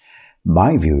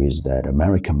My view is that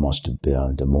America must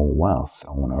build more wealth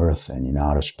on Earth and in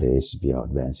outer space via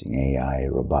advancing AI,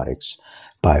 robotics,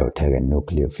 biotech, and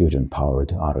nuclear fusion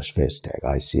powered outer space tech.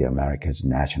 I see America's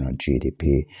national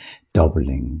GDP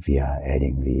doubling via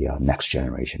adding the next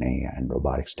generation AI and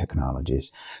robotics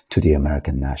technologies to the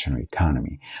American national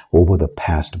economy. Over the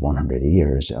past 100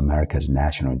 years, America's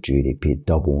national GDP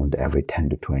doubled every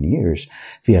 10 to 20 years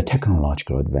via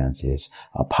technological advances,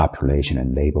 population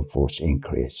and labor force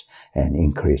increase, and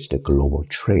increase the global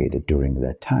trade during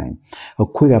that time. A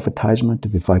quick advertisement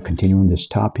before I continue on this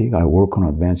topic. I work on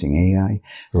advancing AI,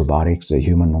 robotics,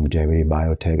 human longevity,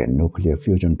 biotech, and nuclear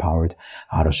fusion-powered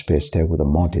outer space tech with a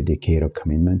multi-decadal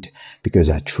commitment because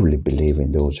I truly believe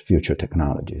in those future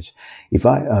technologies. If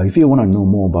you want to know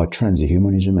more about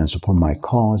transhumanism and support my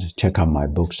cause, check out my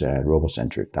books at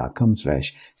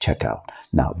robocentric.com/checkout.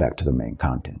 Now back to the main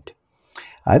content.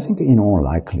 I think in all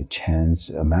likely chance,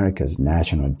 America's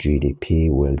national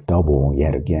GDP will double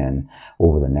yet again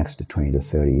over the next 20 to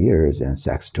 30 years and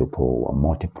sextuple or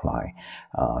multiply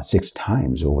 6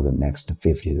 times over the next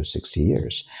 50 to 60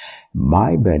 years.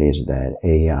 My bet is that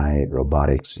AI,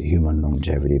 robotics, human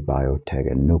longevity, biotech,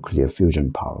 and nuclear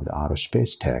fusion-powered outer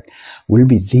space tech will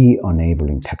be the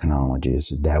enabling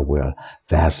technologies that will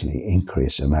vastly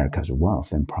increase America's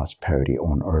wealth and prosperity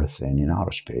on Earth and in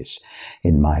outer space.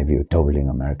 In my view, doubling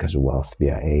America's wealth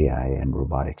via AI and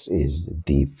robotics is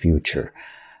the future.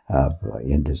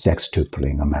 In the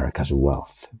sextupling America's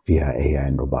wealth via AI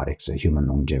and robotics, human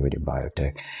longevity,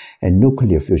 biotech, and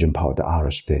nuclear fusion-powered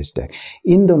outer space tech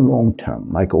in the long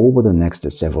term, like over the next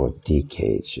several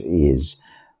decades, is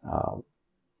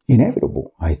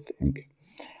inevitable, I think.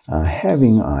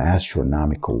 Having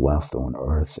astronomical wealth on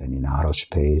Earth and in outer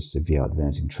space via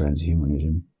advancing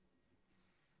transhumanism,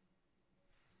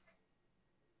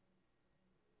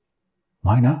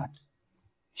 why not?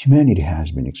 Humanity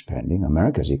has been expanding.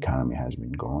 America's economy has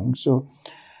been growing. So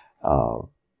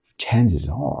chances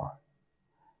are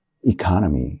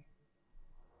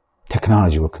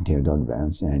technology will continue to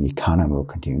advance and economy will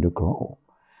continue to grow.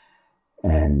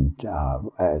 And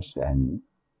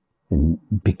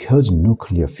because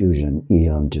nuclear fusion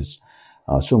yields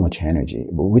so much energy,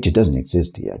 which doesn't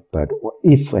exist yet, but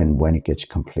if and when it gets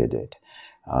completed,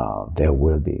 there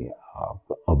will be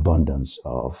abundance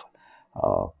of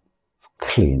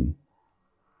clean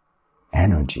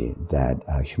energy that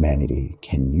humanity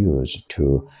can use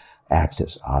to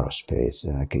access outer space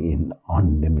in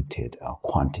unlimited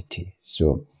quantity.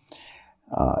 So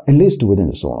at least within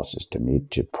the solar system,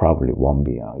 it probably won't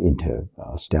be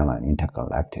interstellar and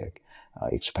intergalactic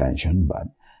expansion,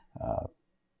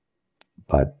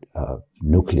 but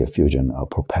nuclear fusion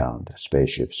propelled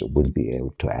spaceships will be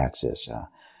able to access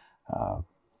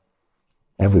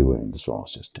everywhere in the solar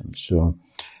system. So,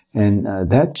 and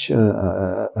that's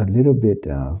a little bit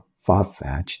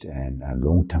far-fetched and a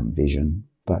long-term vision,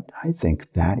 but I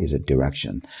think that is a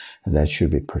direction that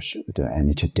should be pursued, and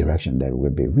it's a direction that will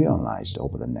be realized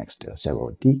over the next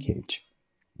several decades.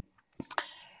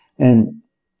 And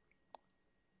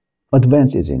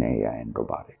advances in AI and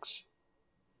robotics,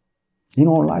 in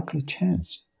all likely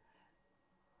chance,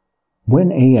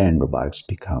 when AI and robotics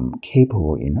become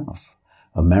capable enough,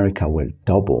 America will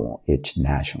double its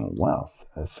national wealth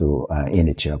in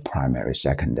its primary,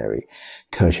 secondary,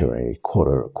 tertiary,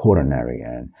 quaternary,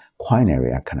 and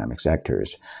quinary economic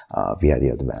sectors via the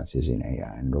advances in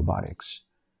AI and robotics.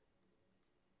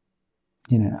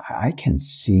 I can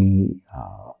see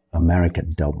America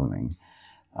doubling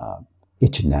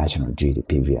its national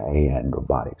GDP via AI and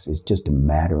robotics. It's just a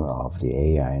matter of the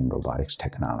AI and robotics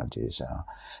technologies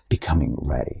becoming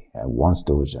ready. Once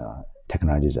those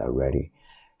technologies are ready,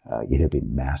 it'll be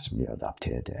massively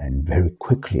adopted and very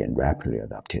quickly and rapidly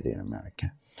adopted in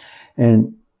America.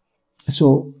 And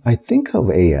so I think of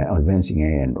AI, advancing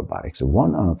AI and robotics.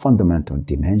 One fundamental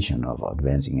dimension of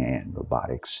advancing AI and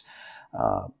robotics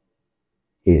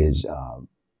is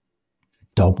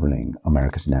doubling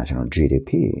America's national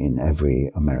GDP in every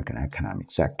American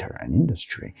economic sector and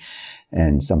industry.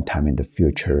 And sometime in the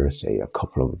future, say a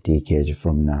couple of decades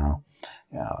from now,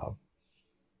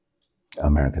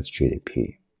 America's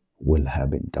GDP will have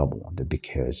been doubled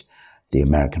because the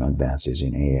American advances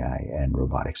in AI and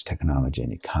robotics technology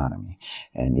and economy.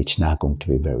 And it's not going to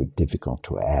be very difficult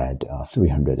to add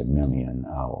 300 million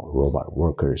robot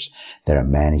workers that are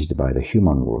managed by the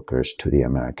human workers to the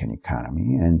American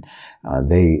economy. And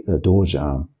those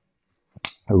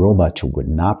robots would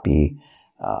not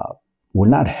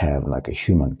have like a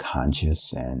human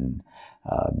conscience and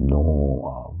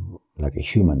no like a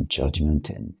human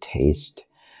judgment and taste.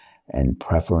 and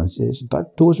preferences.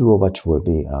 But those robots will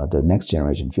be, the next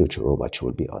generation future robots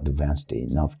will be advanced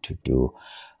enough to do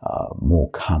more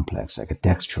complex, like a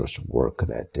dexterous work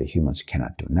that the humans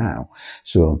cannot do now.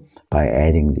 So by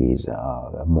adding these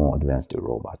more advanced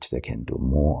robots that can do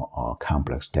more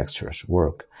complex dexterous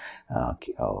work,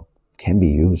 can be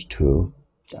used to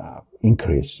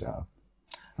increase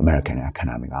American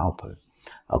economic output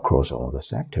across all the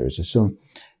sectors. So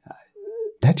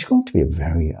that's going to be a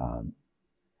very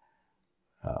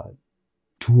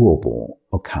doable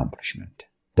accomplishment,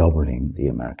 doubling the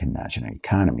American national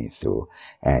economy through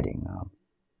adding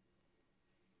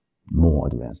more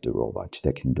advanced robots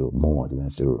that can do more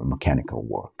advanced mechanical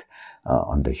work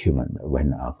under human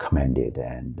when commanded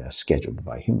and scheduled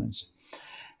by humans.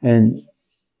 And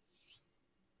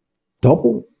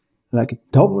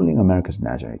doubling America's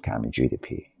national economy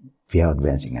GDP via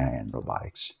advancing AI and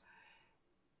robotics.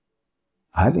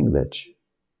 I think that's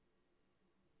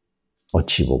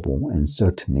achievable and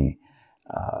certainly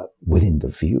within the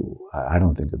view. I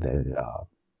don't think that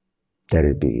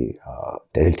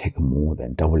that'll take more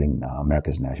than doubling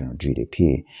America's national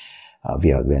GDP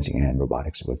via advancing AI and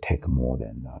robotics will take more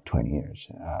than 20 years.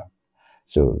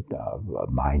 So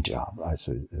my job,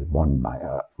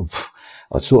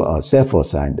 a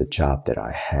self-assigned job that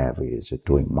I have is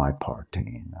doing my part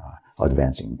in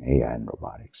advancing AI and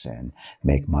robotics and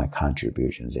make my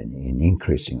contributions in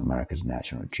increasing America's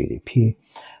national GDP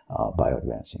by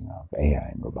advancing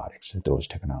AI and robotics, those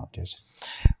technologies.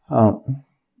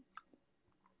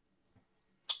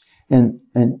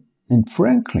 And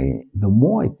frankly, the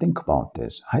more I think about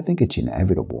this, I think it's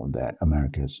inevitable that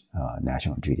America's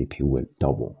national GDP will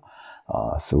double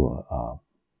through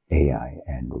AI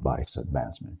and robotics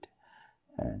advancement.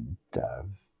 And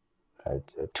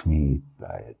to me,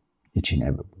 it's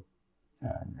inevitable.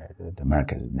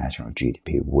 America's national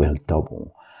GDP will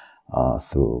double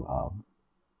through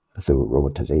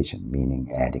robotization,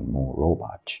 meaning adding more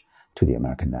robots to the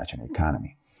American national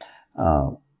economy.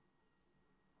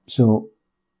 So,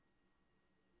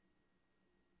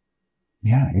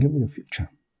 yeah, it'll be the future.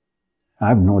 I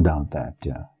have no doubt that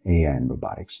AI and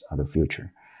robotics are the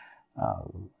future. AI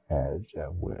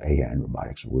and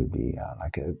robotics will be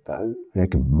like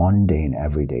a mundane,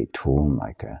 everyday tool,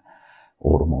 like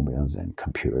automobiles and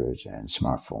computers and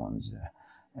smartphones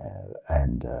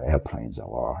and airplanes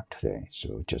are today.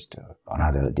 So just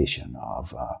another addition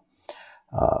of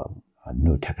a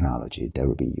new technology that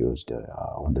will be used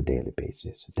on the daily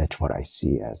basis. That's what I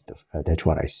see as that's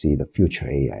what I see the future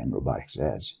AI and robotics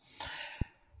as.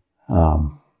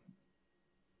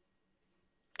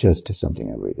 Just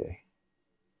something everyday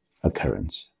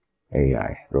occurrence.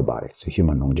 AI, robotics,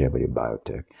 human longevity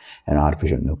biotech, and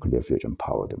artificial nuclear fusion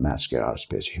powered mass-scale outer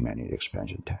space humanity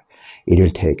expansion tech. It'll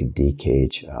take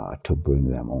decades to bring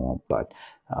them all, but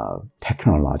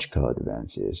technological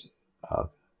advances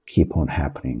keep on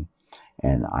happening,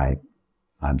 and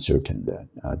I'm certain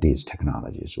that these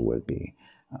technologies will be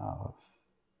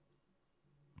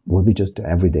just an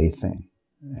everyday thing,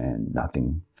 and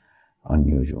nothing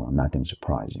unusual, nothing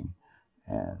surprising,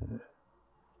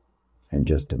 and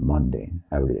just a mundane,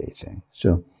 everyday thing.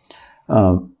 So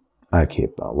I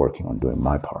keep working on doing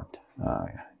my part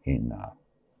in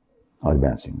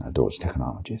advancing those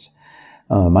technologies.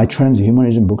 My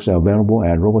transhumanism books are available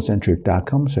at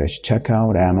robocentric.com. So check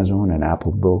out Amazon and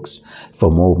Apple Books.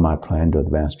 For more of my plan to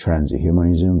advance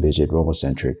transhumanism, visit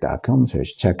robocentric.com. So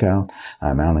check out.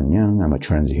 I'm Alan Young. I'm a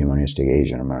transhumanistic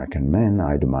Asian American man.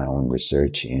 I do my own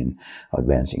research in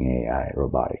advancing AI,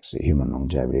 robotics, human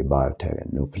longevity, biotech,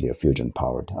 and nuclear fusion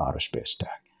powered outer space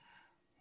tech.